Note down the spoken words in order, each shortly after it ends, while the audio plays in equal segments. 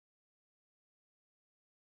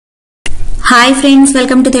Hi friends,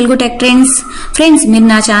 welcome to Telugu tech trends. Friends, మీరు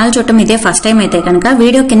నా channel చూడటం ఇదే ఫస్ట్ టైం అయితే కనుక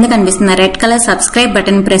వీడియో కింద కనిపిస్తున్న red colour subscribe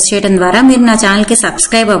button press చేయడం ద్వారా మీరు నా ఛానల్ కి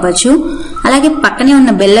సబ్స్క్రైబ్ అవ్వచ్చు. అలాగే పక్కనే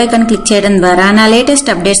ఉన్న బెల్ ఐకాన్ క్లిక్ చేయడం ద్వారా నా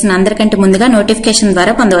లేటెస్ట్ అప్డేట్స్ అందరికంటే ముందుగా నోటిఫికేషన్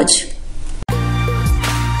ద్వారా పొందవచ్చు.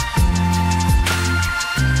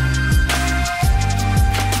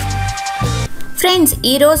 ఫ్రెండ్స్,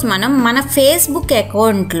 ఈ రోజు మనం మన ఫేస్బుక్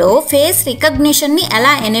అకౌంట్లో ఫేస్ రికగ్నిషన్ని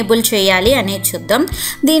ఎలా ఎనేబుల్ చేయాలి అనేది చూద్దాం.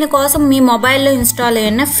 దీనికోసం మీ మొబైల్లో ఇన్స్టాల్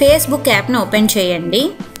అయిన ఫేస్బుక్ యాప్ను ఓపెన్ చేయండి.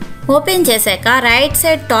 ఓపెన్ చేశాక రైట్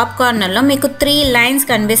సైడ్ టాప్ కార్నర్లో మీకు 3 లైన్స్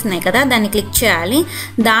కనిపిస్తున్నాయి కదా, దాన్ని క్లిక్ చేయాలి.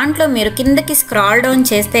 దాంట్లో మీరు కిందకి స్క్రాల్ డౌన్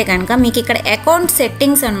చేస్తే కనుక మీకు ఇక్కడ అకౌంట్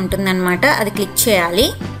సెట్టింగ్స్ అని ఉంటుందన్నమాట, అది క్లిక్ చేయాలి.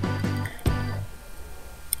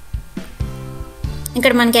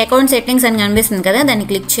 ఇక్కడ మనకి అకౌంట్ సెట్టింగ్స్ అని కనిపిస్తుంది కదా, దాన్ని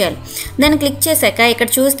క్లిక్ చేయాలి. దాన్ని క్లిక్ చేశాక ఇక్కడ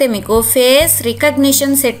చూస్తే మీకు ఫేస్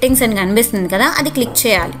రికగ్నిషన్ సెట్టింగ్స్ అని కనిపిస్తుంది కదా, అది క్లిక్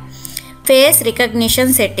చేయాలి. Face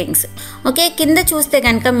recognition settings. ఓకే, కింద చూస్తే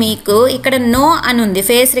కనుక మీకు ఇక్కడ నో అని ఉంది,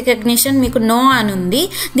 ఫేస్ రికగ్నిషన్ మీకు నో అని ఉంది.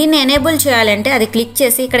 దీన్ని ఎనేబుల్ చేయాలంటే అది క్లిక్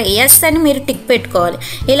చేసి ఇక్కడ ఎస్ అని మీరు టిక్ పెట్టుకోవాలి.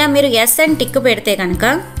 ఇలా మీరు ఎస్ అని టిక్ పెడితే కనుక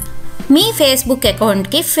మీ ఫేస్బుక్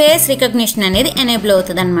అకౌంట్కి ఫేస్ రికగ్నిషన్ అనేది ఎనేబుల్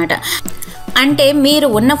అవుతుంది అనమాట. అంటే మీరు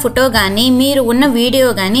ఉన్న ఫోటో కానీ మీరు ఉన్న వీడియో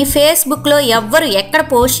కానీ ఫేస్బుక్లో ఎవ్వరు ఎక్కడ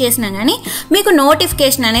పోస్ట్ చేసినా కానీ మీకు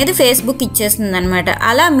నోటిఫికేషన్ అనేది ఫేస్బుక్ ఇచ్చేస్తుంది అనమాట.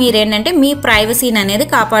 అలా మీరేంటంటే మీ ప్రైవసీని అనేది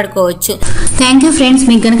కాపాడుకోవచ్చు. Thank you friends.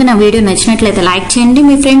 మీకు కనుక నా వీడియో నచ్చినట్లయితే లైక్ చేయండి,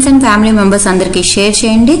 మీ ఫ్రెండ్స్ అండ్ ఫ్యామిలీ మెంబర్స్ అందరికీ షేర్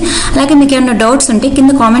చేయండి. అలాగే మీకు ఏమైనా డౌట్స్ ఉంటే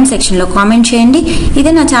కింద కామెంట్ సెక్షన్లో కామెంట్ చేయండి.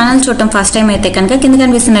 ఇదే నా ఛానల్ చూడటం ఫస్ట్ టైం అయితే కనుక కింద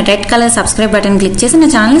కనిపిస్తున్న red colour subscribe button click చేసి నా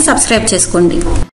ఛానల్ని సబ్స్క్రైబ్ చేసుకోండి.